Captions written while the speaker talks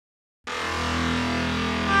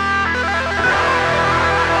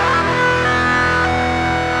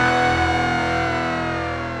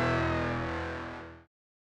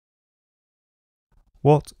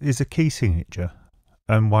What is a key signature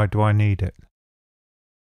and why do I need it?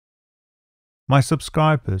 My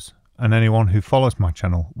subscribers and anyone who follows my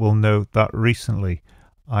channel will know that recently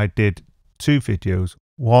I did two videos,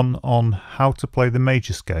 one on how to play the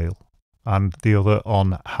major scale and the other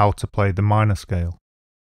on how to play the minor scale.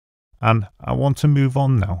 And I want to move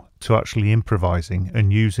on now to actually improvising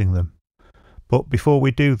and using them. But before we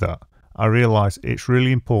do that, I realise it's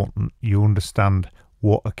really important you understand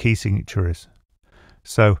what a key signature is.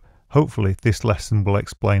 So hopefully this lesson will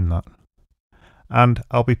explain that. And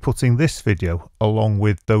I'll be putting this video along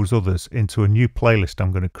with those others into a new playlist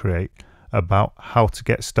I'm going to create about how to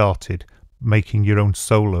get started making your own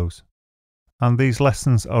solos. And these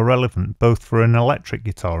lessons are relevant both for an electric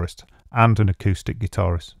guitarist and an acoustic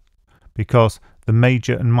guitarist, because the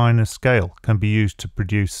major and minor scale can be used to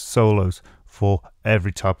produce solos for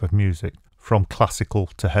every type of music, from classical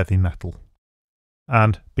to heavy metal.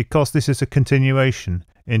 And because this is a continuation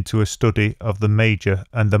into a study of the major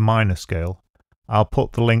and the minor scale, I'll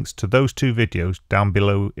put the links to those two videos down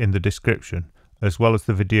below in the description, as well as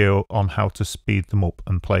the video on how to speed them up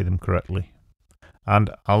and play them correctly. And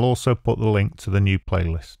I'll also put the link to the new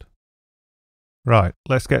playlist. Right,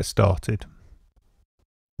 let's get started.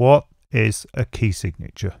 What is a key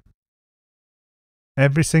signature?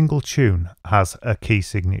 Every single tune has a key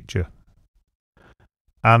signature.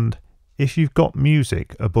 And if you've got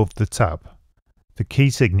music above the tab, the key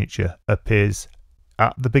signature appears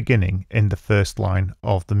at the beginning in the first line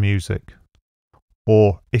of the music.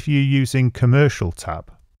 Or if you're using commercial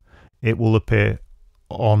tab, it will appear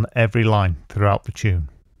on every line throughout the tune.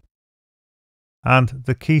 And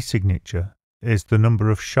the key signature is the number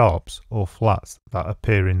of sharps or flats that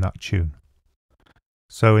appear in that tune.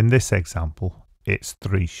 So in this example, it's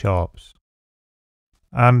 3 sharps.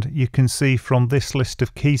 And you can see from this list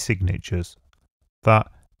of key signatures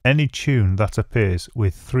that any tune that appears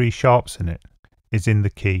with 3 sharps in it is in the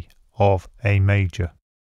key of A major.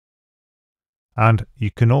 And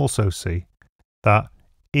you can also see that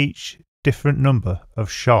each different number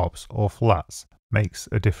of sharps or flats makes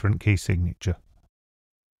a different key signature.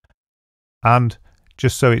 And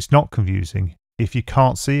just so it's not confusing, if you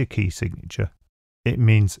can't see a key signature, it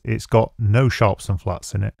means it's got no sharps and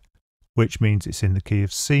flats in it, which means it's in the key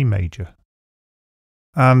of C major.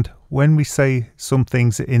 And when we say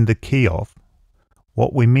something's in the key of,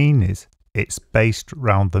 what we mean is it's based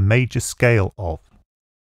round the major scale of.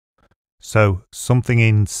 So something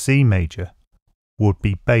in C major would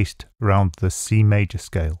be based around the C major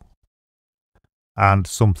scale, and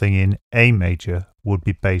something in A major would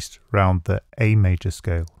be based around the A major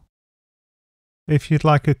scale. If you'd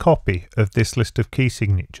like a copy of this list of key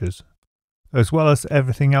signatures, as well as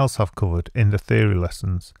everything else I've covered in the theory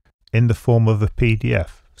lessons, in the form of a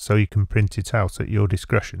PDF so you can print it out at your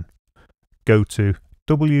discretion, go to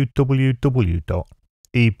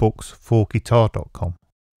www.ebooksforguitar.com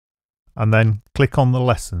and then click on the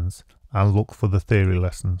lessons and look for the theory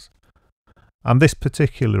lessons. And this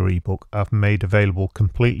particular ebook I've made available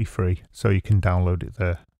completely free, so you can download it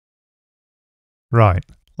there. Right,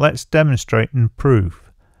 let's demonstrate and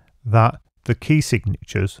prove that the key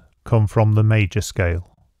signatures come from the major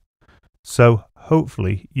scale. So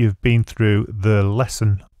hopefully you've been through the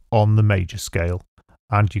lesson on the major scale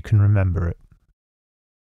and you can remember it.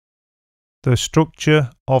 The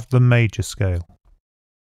structure of the major scale.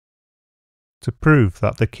 To prove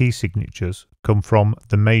that the key signatures come from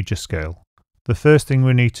the major scale, the first thing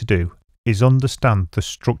we need to do is understand the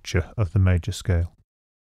structure of the major scale.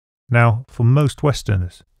 Now, for most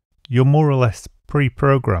Westerners, you're more or less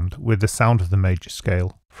pre-programmed with the sound of the major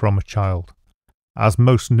scale from a child, as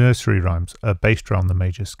most nursery rhymes are based around the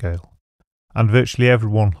major scale, and virtually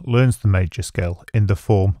everyone learns the major scale in the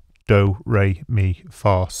form do, re, mi,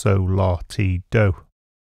 fa, sol, la, ti, do.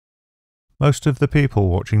 Most of the people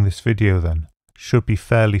watching this video then should be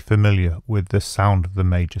fairly familiar with the sound of the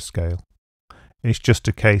major scale. It's just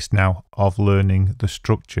a case now of learning the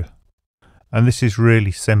structure, and this is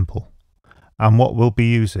really simple, and what we'll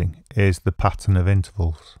be using is the pattern of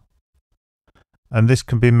intervals. And this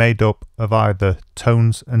can be made up of either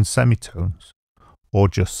tones and semitones, or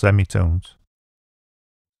just semitones.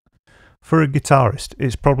 For a guitarist,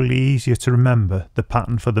 it's probably easier to remember the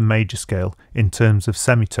pattern for the major scale in terms of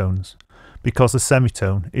semitones, because a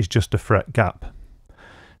semitone is just a fret gap.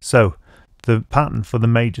 So, the pattern for the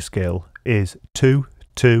major scale is 2,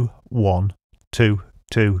 2, 1, 2,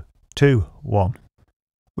 2, 2, 1.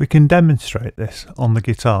 We can demonstrate this on the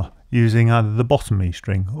guitar using either the bottom E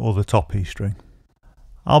string or the top E string.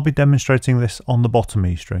 I'll be demonstrating this on the bottom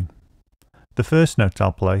E string. The first note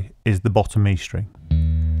I'll play is the bottom E string,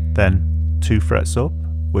 then 2 frets up,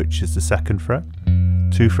 which is the 2nd fret,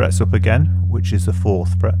 2 frets up again, which is the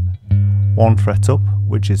 4th fret, 1 fret up,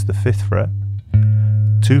 which is the 5th fret,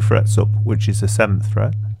 2 frets up, which is the 7th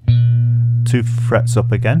fret, 2 frets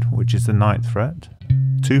up again, which is the 9th fret,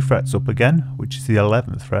 2 frets up again, which is the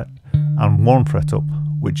 11th fret, and 1 fret up,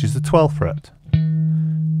 which is the 12th fret.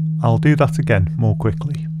 I'll do that again more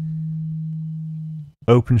quickly.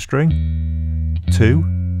 Open string,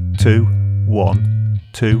 2, 2, 1,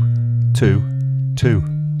 2, 2, 2,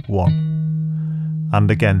 1. And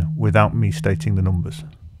again without me stating the numbers.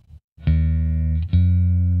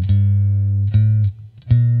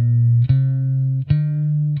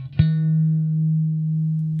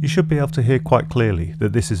 You should be able to hear quite clearly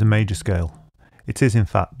that this is a major scale. It is in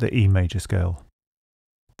fact the E major scale.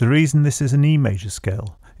 The reason this is an E major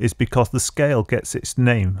scale is because the scale gets its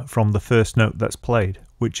name from the first note that's played,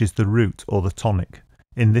 which is the root or the tonic.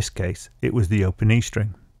 In this case, it was the open E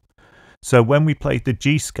string. So when we played the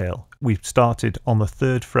G scale, we started on the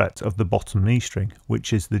 3rd fret of the bottom E string,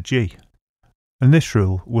 which is the G. And this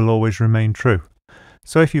rule will always remain true.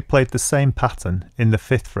 So if you played the same pattern in the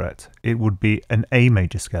 5th fret, it would be an A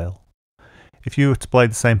major scale. If you were to play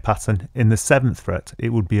the same pattern in the 7th fret, it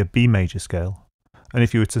would be a B major scale. And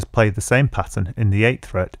if you were to play the same pattern in the 8th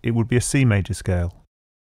fret, it would be a C major scale.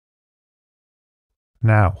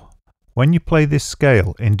 Now, when you play this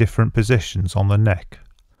scale in different positions on the neck,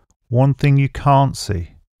 one thing you can't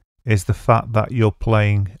see is the fact that you're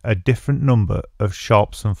playing a different number of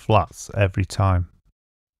sharps and flats every time.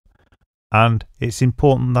 And it's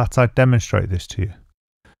important that I demonstrate this to you.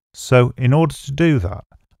 So in order to do that,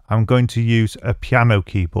 I'm going to use a piano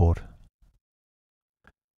keyboard.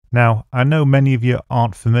 Now, I know many of you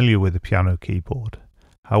aren't familiar with a piano keyboard.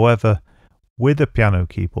 However, with a piano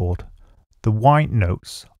keyboard, the white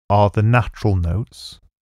notes are the natural notes,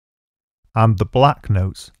 and the black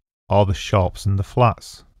notes are the sharps and the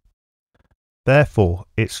flats. Therefore,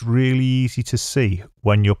 it's really easy to see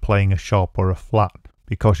when you're playing a sharp or a flat,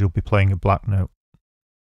 because you'll be playing a black note.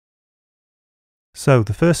 So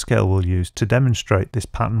the first scale we'll use to demonstrate this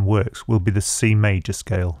pattern works will be the C major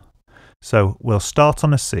scale. So we'll start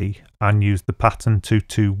on a C and use the pattern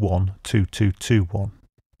 2-2-1, 2-2-2-1.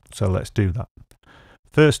 So let's do that.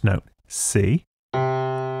 First note, C.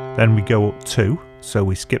 Then we go up 2, so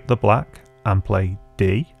we skip the black and play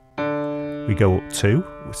D. We go up 2,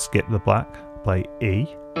 we skip the black, play E.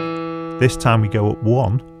 This time we go up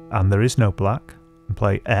 1 and there is no black and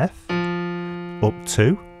play F. Up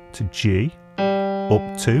 2 to G.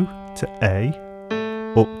 Up 2 to A.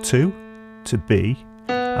 Up 2 to B.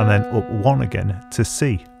 And then up 1 again to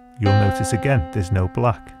C. You'll notice again there's no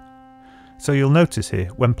black. So you'll notice here,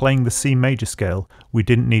 when playing the C major scale, we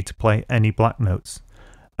didn't need to play any black notes.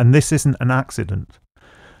 And this isn't an accident.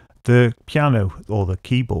 The piano, or the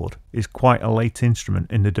keyboard, is quite a late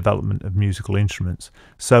instrument in the development of musical instruments,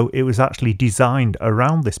 so it was actually designed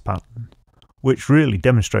around this pattern, which really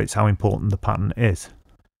demonstrates how important the pattern is.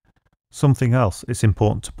 Something else it's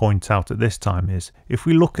important to point out at this time is, if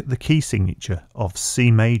we look at the key signature of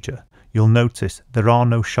C major, you'll notice there are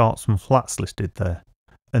no sharps and flats listed there.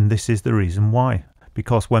 And this is the reason why,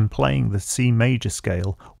 because when playing the C major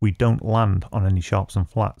scale, we don't land on any sharps and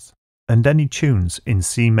flats. And any tunes in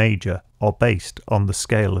C major are based on the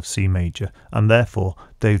scale of C major, and therefore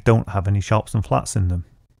they don't have any sharps and flats in them.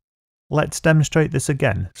 Let's demonstrate this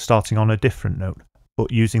again, starting on a different note,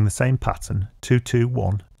 but using the same pattern,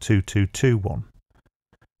 2-2-1, 2-2-2-1.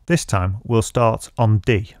 This time we'll start on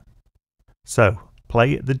D. So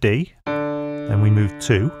play at the D, then we move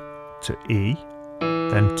 2 to E,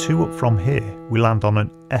 then 2 up from here we land on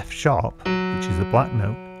an F sharp, which is the black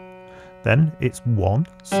note. Then it's 1,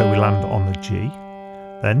 so we land on the G,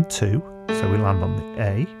 then 2, so we land on the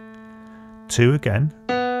A, 2 again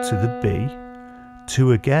to the B,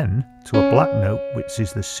 2 again to a black note, which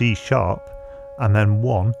is the C sharp, and then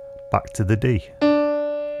 1 back to the D.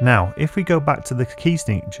 Now, if we go back to the key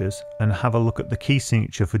signatures and have a look at the key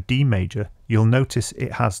signature for D major, you'll notice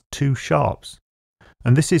it has 2 sharps.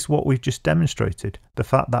 And this is what we've just demonstrated, the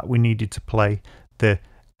fact that we needed to play the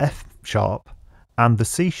F sharp and the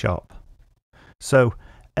C sharp. So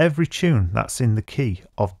every tune that's in the key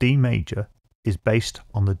of D major is based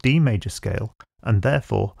on the D major scale, and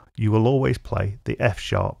therefore you will always play the F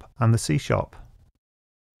sharp and the C sharp.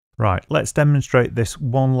 Right, let's demonstrate this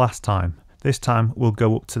one last time. This time we'll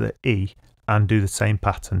go up to the E and do the same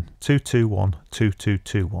pattern, 2-2-1,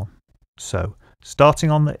 2-2-2-1. So starting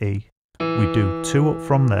on the E, we do 2 up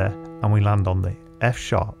from there and we land on the F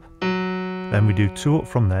sharp. Then we do 2 up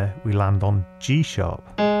from there, we land on G sharp.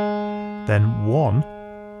 Then 1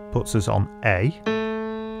 puts us on A.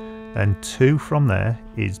 Then 2 from there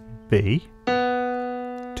is B.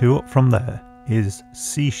 2 up from there is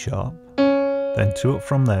C sharp, then 2 up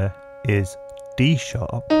from there is D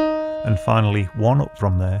sharp, and finally 1 up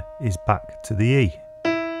from there is back to the E.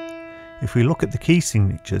 If we look at the key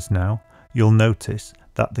signatures now, you'll notice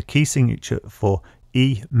that the key signature for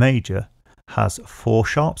E major has 4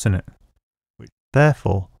 sharps in it.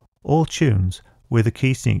 Therefore, all tunes with a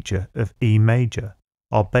key signature of E major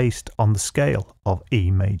are based on the scale of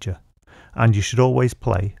E major, and you should always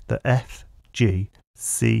play the F, G,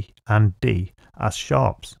 C and D as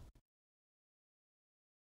sharps.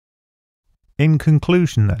 In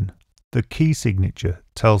conclusion then, the key signature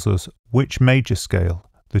tells us which major scale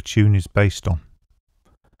the tune is based on.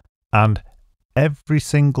 And every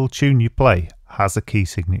single tune you play has a key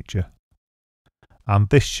signature. And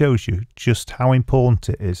this shows you just how important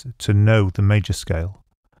it is to know the major scale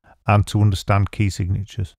and to understand key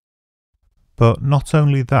signatures. But not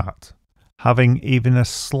only that, having even a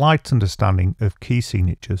slight understanding of key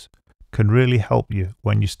signatures can really help you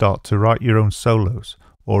when you start to write your own solos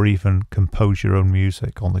or even compose your own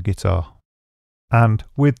music on the guitar. And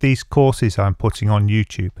with these courses I'm putting on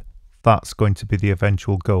YouTube, that's going to be the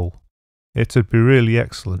eventual goal. It would be really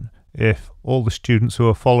excellent if all the students who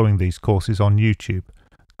are following these courses on YouTube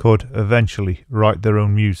could eventually write their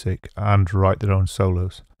own music and write their own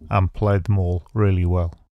solos and play them all really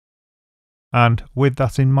well. And with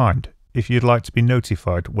that in mind, if you'd like to be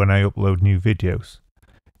notified when I upload new videos,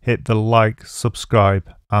 hit the like,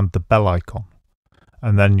 subscribe and the bell icon,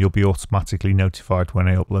 and then you'll be automatically notified when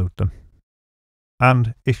I upload them.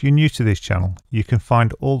 And if you're new to this channel, you can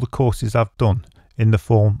find all the courses I've done in the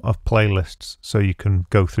form of playlists so you can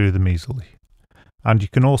go through them easily. And you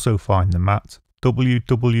can also find them at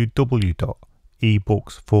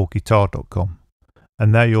www.ebooksforguitar.com,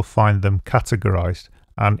 and there you'll find them categorized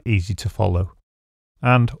and easy to follow.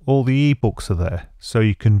 And all the ebooks are there so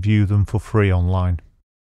you can view them for free online.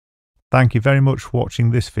 Thank you very much for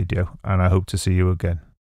watching this video, and I hope to see you again.